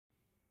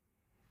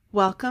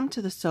Welcome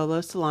to the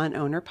Solo Salon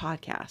Owner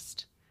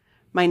Podcast.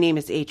 My name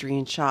is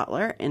Adrienne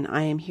Schottler, and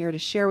I am here to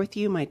share with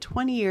you my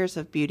 20 years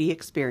of beauty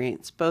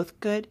experience, both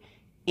good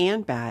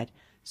and bad,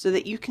 so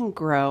that you can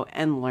grow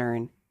and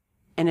learn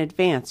and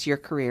advance your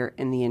career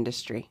in the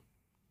industry.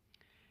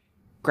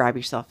 Grab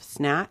yourself a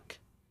snack,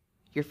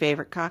 your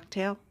favorite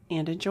cocktail,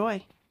 and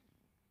enjoy.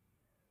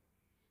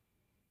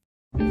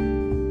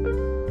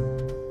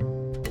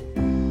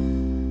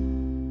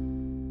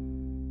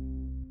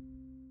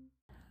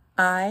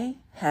 I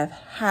have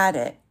had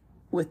it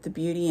with the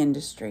beauty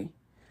industry,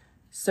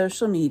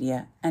 social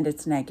media, and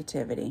its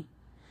negativity.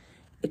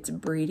 It's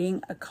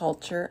breeding a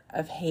culture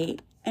of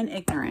hate and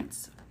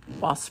ignorance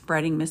while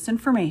spreading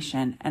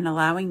misinformation and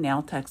allowing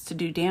nail techs to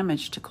do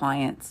damage to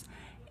clients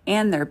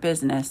and their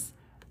business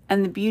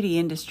and the beauty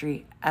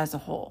industry as a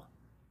whole.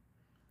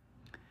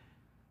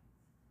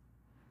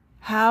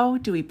 How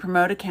do we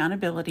promote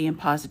accountability and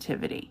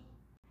positivity?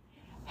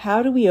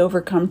 How do we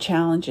overcome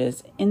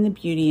challenges in the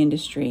beauty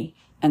industry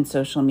and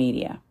social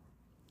media?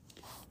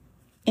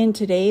 In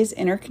today's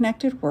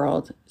interconnected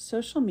world,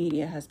 social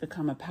media has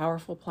become a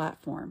powerful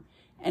platform,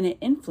 and it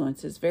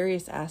influences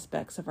various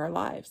aspects of our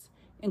lives,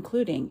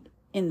 including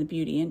in the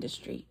beauty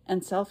industry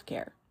and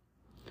self-care.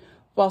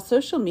 While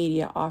social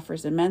media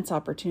offers immense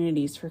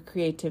opportunities for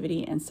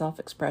creativity and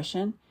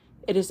self-expression,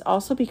 it has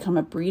also become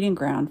a breeding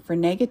ground for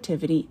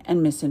negativity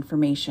and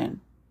misinformation.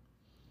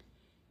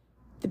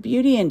 The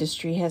beauty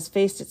industry has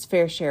faced its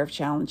fair share of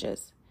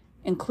challenges,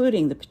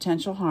 including the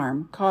potential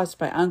harm caused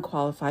by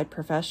unqualified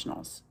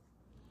professionals.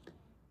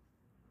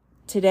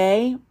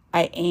 Today,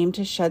 I aim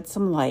to shed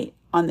some light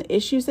on the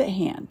issues at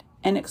hand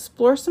and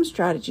explore some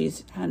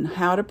strategies on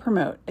how to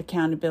promote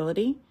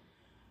accountability,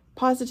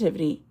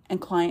 positivity, and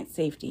client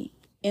safety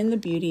in the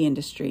beauty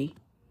industry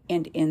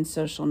and in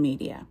social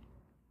media.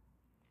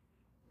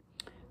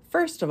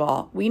 First of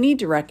all, we need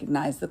to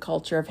recognize the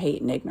culture of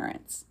hate and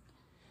ignorance.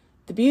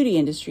 The beauty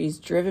industry is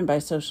driven by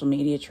social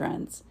media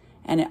trends,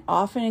 and it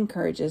often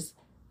encourages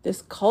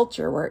this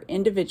culture where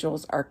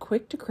individuals are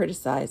quick to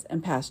criticize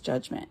and pass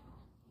judgment,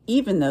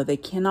 even though they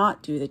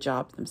cannot do the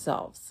job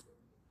themselves.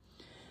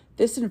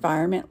 This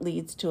environment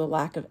leads to a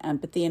lack of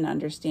empathy and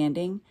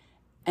understanding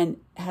and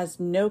has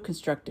no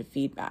constructive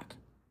feedback.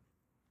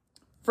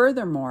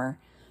 Furthermore,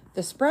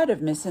 the spread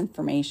of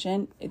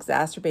misinformation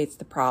exacerbates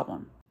the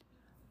problem.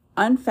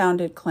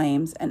 Unfounded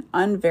claims and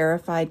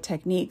unverified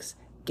techniques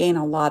gain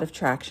a lot of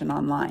traction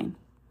online.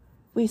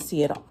 We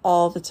see it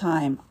all the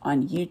time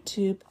on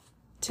YouTube,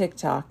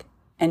 TikTok,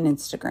 and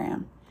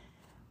Instagram.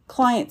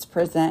 Clients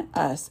present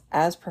us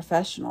as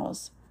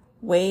professionals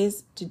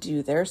ways to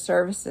do their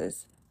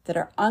services that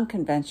are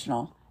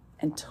unconventional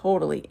and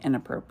totally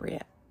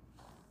inappropriate.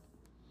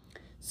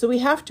 So we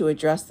have to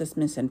address this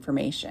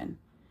misinformation.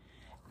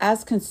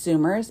 As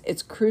consumers,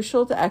 it's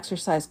crucial to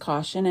exercise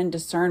caution and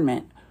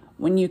discernment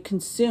when you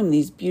consume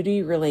these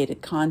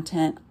beauty-related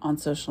content on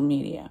social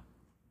media.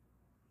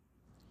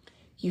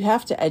 You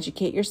have to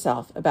educate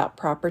yourself about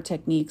proper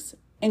techniques,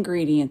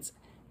 ingredients,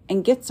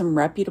 and get some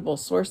reputable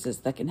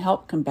sources that can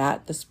help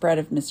combat the spread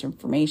of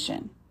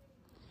misinformation.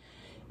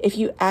 If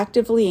you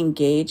actively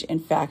engage in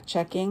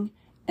fact-checking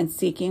and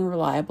seeking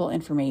reliable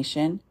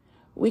information,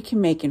 we can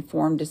make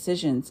informed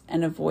decisions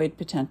and avoid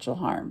potential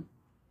harm.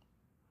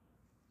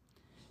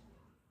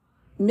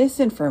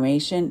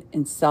 Misinformation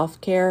in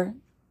self-care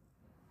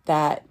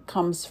that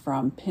comes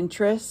from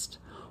Pinterest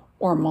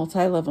or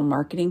multi-level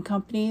marketing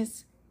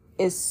companies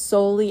is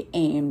solely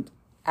aimed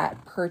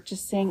at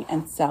purchasing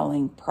and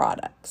selling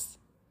products.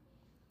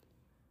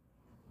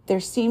 There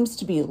seems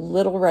to be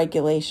little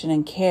regulation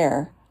and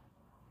care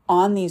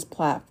on these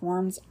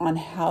platforms on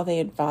how they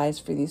advise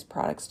for these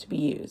products to be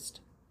used.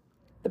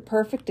 The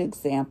perfect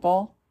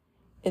example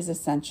is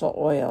essential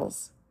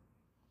oils.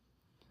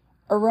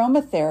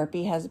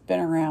 Aromatherapy has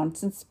been around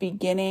since the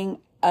beginning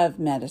of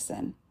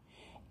medicine,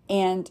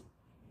 and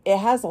it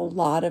has a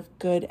lot of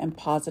good and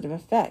positive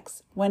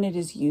effects when it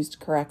is used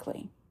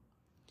correctly.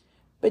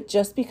 But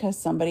just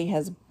because somebody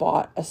has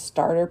bought a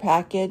starter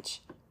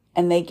package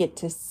and they get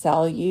to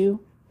sell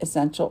you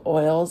essential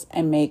oils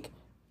and make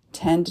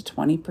 10 to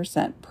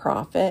 20%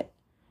 profit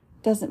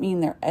doesn't mean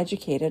they're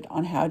educated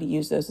on how to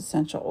use those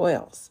essential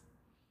oils.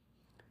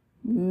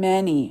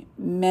 Many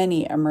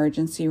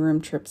emergency room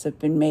trips have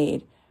been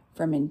made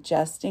from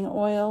ingesting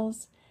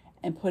oils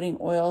and putting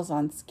oils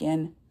on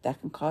skin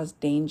that can cause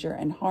danger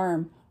and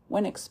harm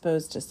when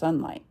exposed to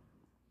sunlight.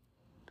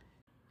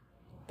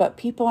 But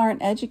people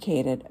aren't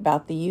educated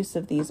about the use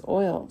of these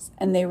oils,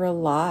 and they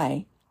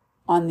rely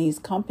on these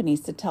companies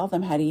to tell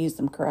them how to use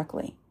them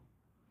correctly.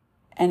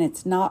 And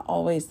it's not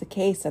always the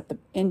case that the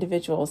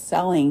individuals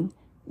selling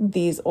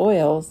these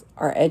oils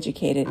are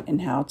educated in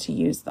how to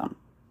use them.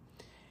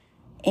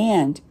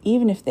 And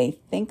even if they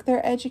think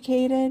they're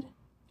educated,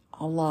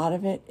 a lot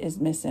of it is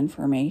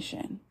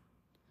misinformation.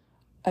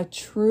 A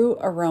true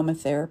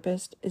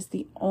aromatherapist is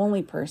the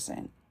only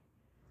person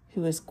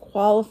who is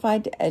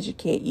qualified to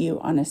educate you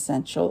on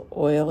essential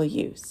oil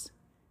use.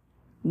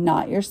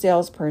 Not your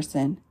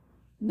salesperson,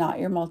 not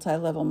your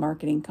multi-level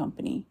marketing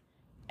company,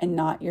 and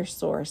not your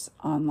source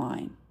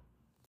online.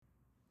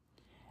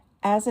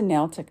 As a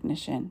nail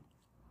technician,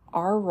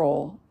 our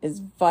role is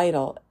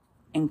vital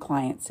in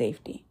client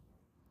safety.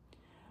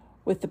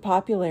 With the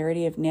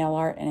popularity of nail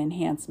art and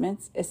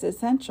enhancements, it's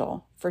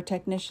essential for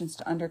technicians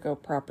to undergo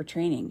proper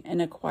training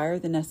and acquire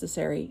the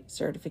necessary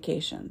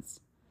certifications.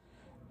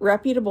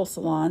 Reputable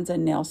salons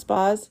and nail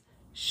spas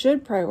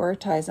should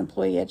prioritize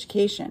employee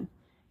education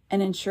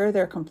and ensure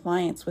their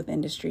compliance with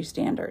industry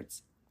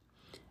standards.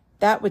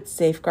 That would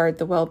safeguard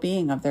the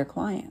well-being of their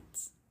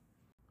clients.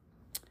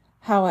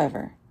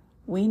 However,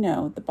 we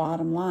know the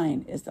bottom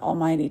line is the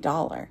almighty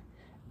dollar,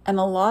 and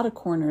a lot of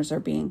corners are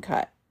being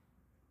cut.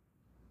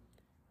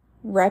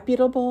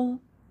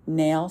 Reputable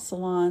nail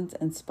salons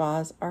and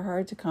spas are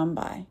hard to come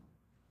by.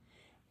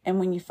 And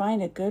when you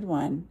find a good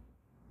one,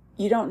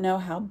 you don't know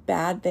how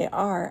bad they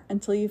are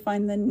until you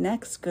find the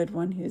next good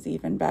one who's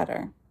even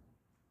better.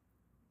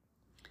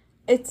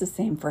 It's the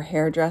same for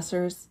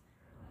hairdressers,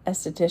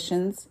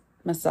 estheticians,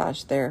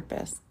 massage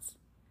therapists.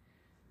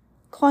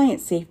 Client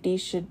safety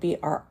should be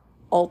our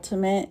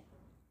ultimate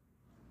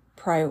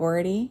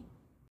priority.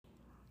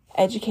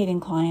 Educating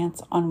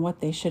clients on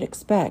what they should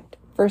expect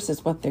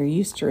versus what they're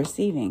used to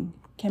receiving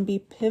can be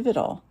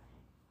pivotal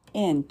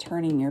in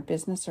turning your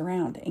business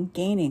around and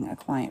gaining a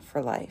client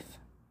for life.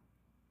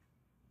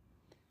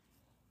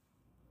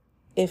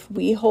 If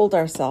we hold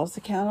ourselves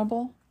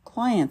accountable,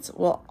 clients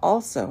will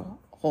also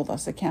hold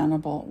us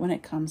accountable when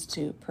it comes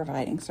to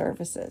providing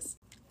services,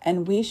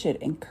 and we should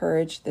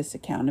encourage this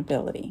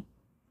accountability.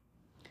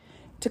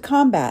 To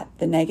combat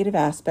the negative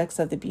aspects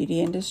of the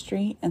beauty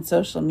industry and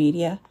social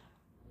media,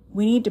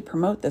 we need to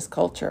promote this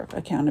culture of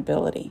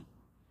accountability.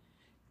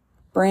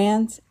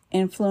 Brands,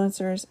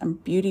 influencers,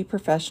 and beauty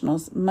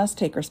professionals must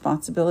take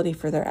responsibility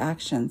for their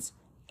actions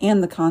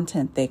and the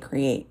content they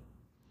create.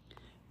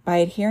 By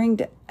adhering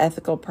to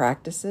ethical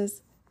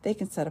practices, they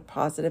can set a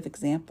positive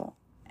example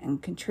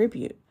and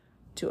contribute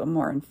to a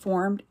more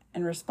informed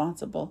and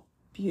responsible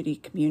beauty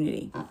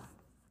community.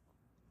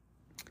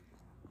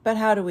 But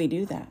how do we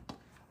do that?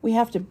 We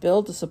have to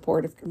build a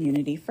supportive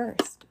community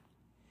first.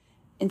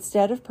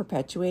 Instead of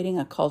perpetuating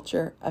a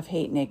culture of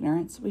hate and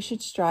ignorance, we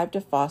should strive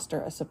to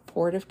foster a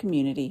supportive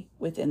community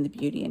within the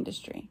beauty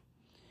industry.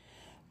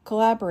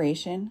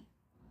 Collaboration,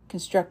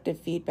 constructive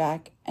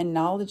feedback, and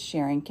knowledge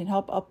sharing can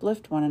help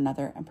uplift one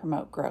another and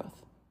promote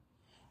growth.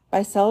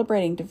 By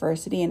celebrating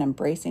diversity and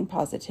embracing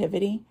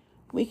positivity,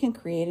 we can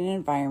create an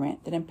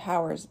environment that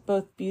empowers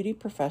both beauty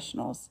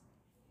professionals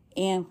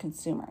and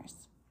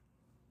consumers.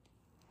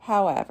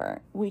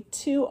 However,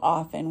 too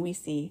often we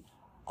see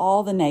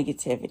all the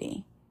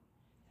negativity.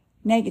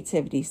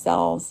 Negativity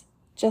sells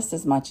just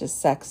as much as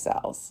sex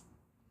sells.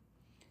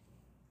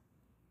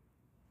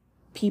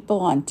 People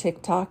on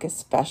TikTok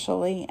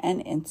especially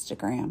and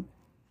Instagram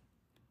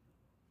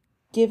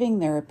giving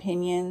their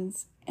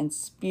opinions and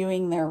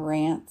spewing their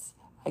rants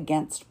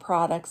against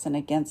products and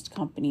against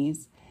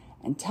companies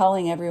and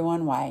telling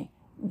everyone why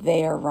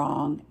they are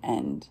wrong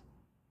and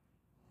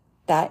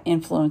that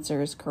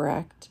influencer is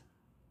correct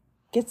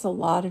gets a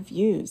lot of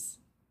views.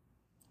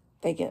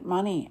 They get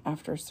money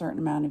after a certain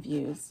amount of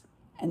views,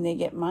 and they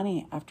get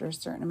money after a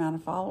certain amount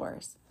of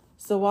followers.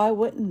 So why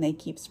wouldn't they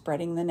keep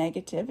spreading the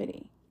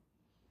negativity?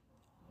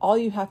 All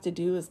you have to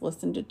do is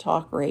listen to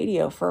talk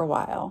radio for a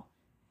while,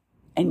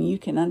 and you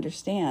can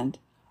understand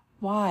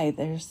why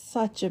there's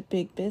such a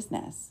big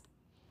business.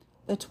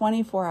 The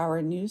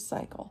 24-hour news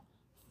cycle,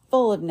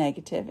 full of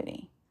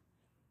negativity.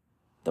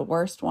 The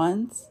worst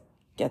ones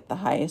get the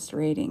highest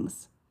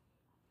ratings.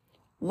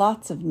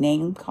 Lots of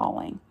name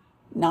calling,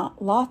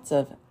 not lots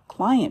of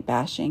client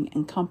bashing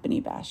and company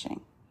bashing.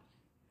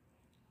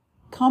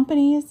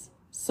 Companies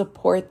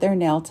support their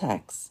nail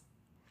techs.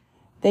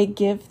 They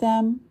give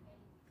them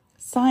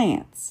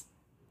science,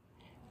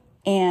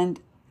 and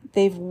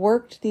they've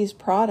worked these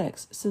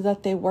products so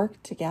that they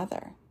work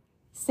together.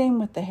 Same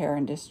with the hair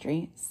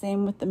industry,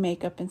 same with the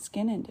makeup and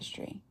skin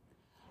industry.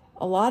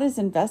 A lot is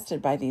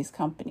invested by these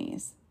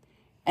companies,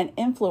 and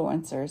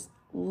influencers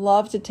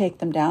love to take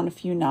them down a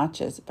few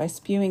notches by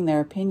spewing their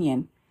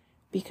opinion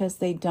because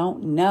they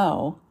don't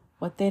know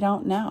what they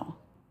don't know.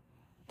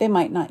 They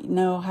might not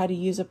know how to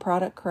use a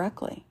product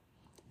correctly.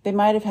 They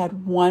might have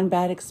had one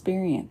bad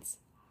experience,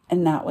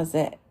 and that was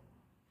it.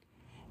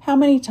 How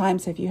many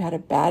times have you had a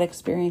bad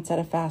experience at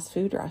a fast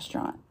food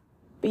restaurant,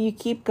 but you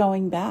keep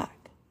going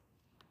back?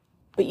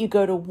 But you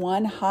go to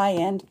one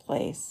high-end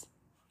place,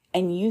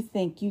 and you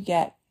think you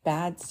get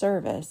bad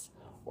service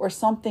or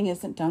something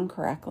isn't done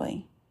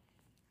correctly,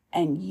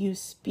 and you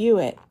spew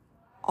it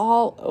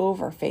all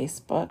over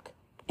Facebook,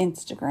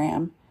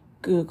 Instagram,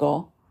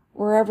 Google,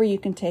 wherever you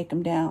can take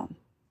them down.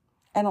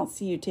 I don't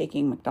see you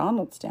taking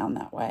McDonald's down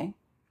that way.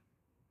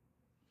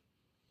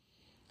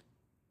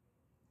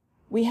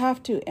 We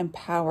have to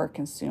empower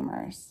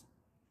consumers,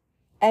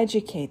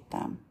 educate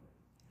them.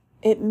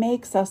 It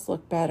makes us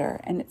look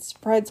better, and it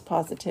spreads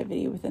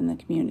positivity within the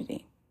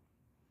community.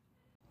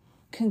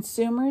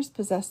 Consumers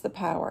possess the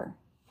power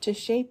to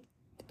shape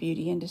the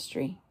beauty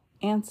industry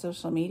and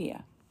social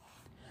media.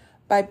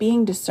 By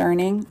being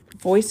discerning,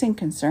 voicing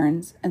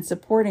concerns, and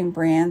supporting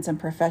brands and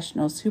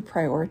professionals who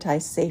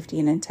prioritize safety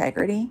and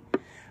integrity,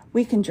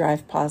 we can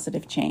drive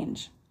positive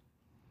change.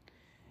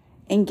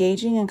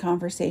 Engaging in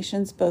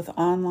conversations both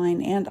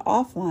online and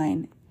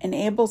offline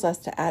enables us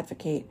to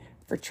advocate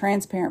for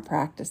transparent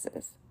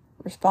practices,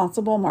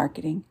 responsible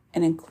marketing,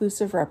 and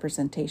inclusive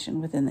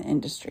representation within the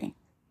industry.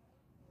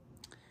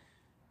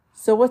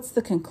 So what's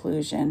the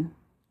conclusion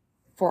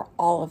for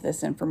all of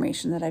this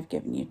information that I've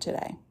given you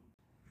today?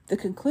 The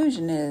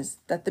conclusion is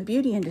that the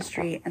beauty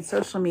industry and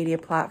social media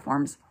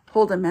platforms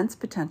hold immense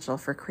potential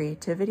for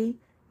creativity,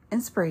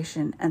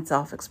 inspiration, and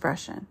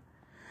self-expression.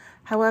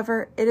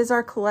 However, it is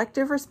our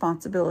collective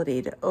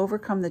responsibility to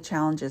overcome the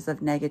challenges of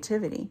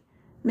negativity,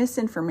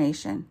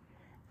 misinformation,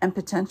 and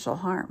potential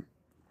harm.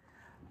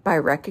 By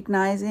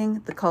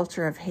recognizing the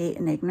culture of hate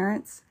and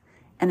ignorance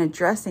and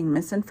addressing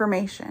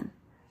misinformation,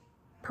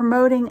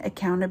 promoting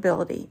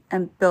accountability,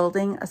 and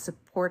building a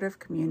supportive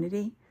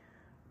community,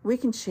 we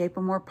can shape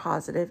a more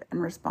positive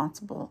and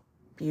responsible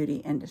beauty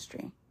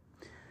industry.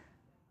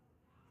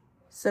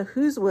 So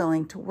who's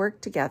willing to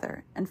work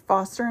together and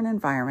foster an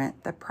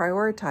environment that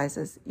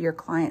prioritizes your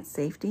client's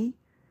safety,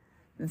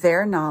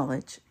 their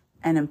knowledge,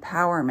 and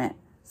empowerment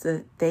so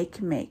that they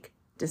can make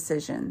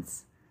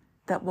decisions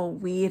that will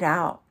weed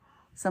out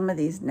some of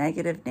these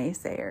negative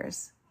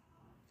naysayers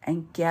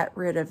and get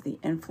rid of the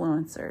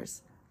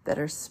influencers that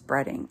are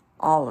spreading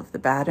all of the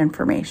bad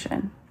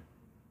information?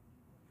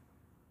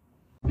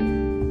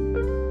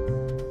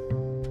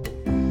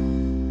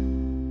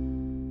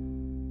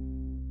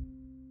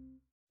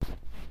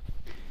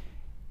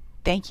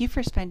 Thank you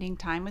for spending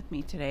time with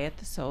me today at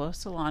the Solo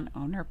Salon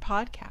Owner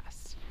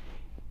podcast.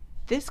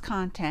 This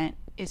content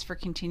is for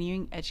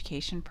continuing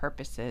education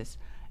purposes,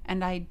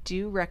 and I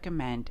do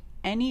recommend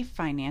any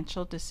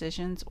financial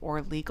decisions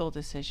or legal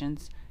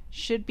decisions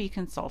should be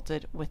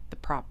consulted with the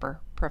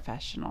proper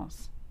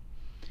professionals.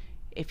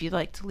 If you'd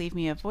like to leave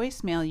me a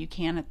voicemail, you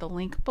can at the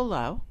link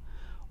below,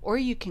 or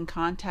you can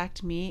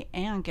contact me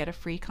and get a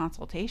free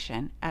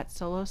consultation at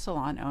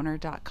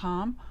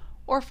solosalonowner.com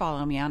or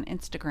follow me on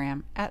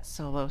Instagram at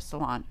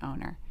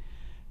solosalownowner.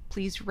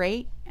 Please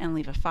rate and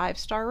leave a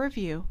 5-star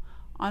review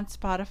on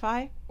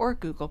Spotify or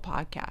Google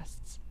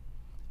Podcasts.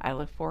 I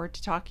look forward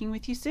to talking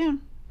with you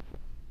soon.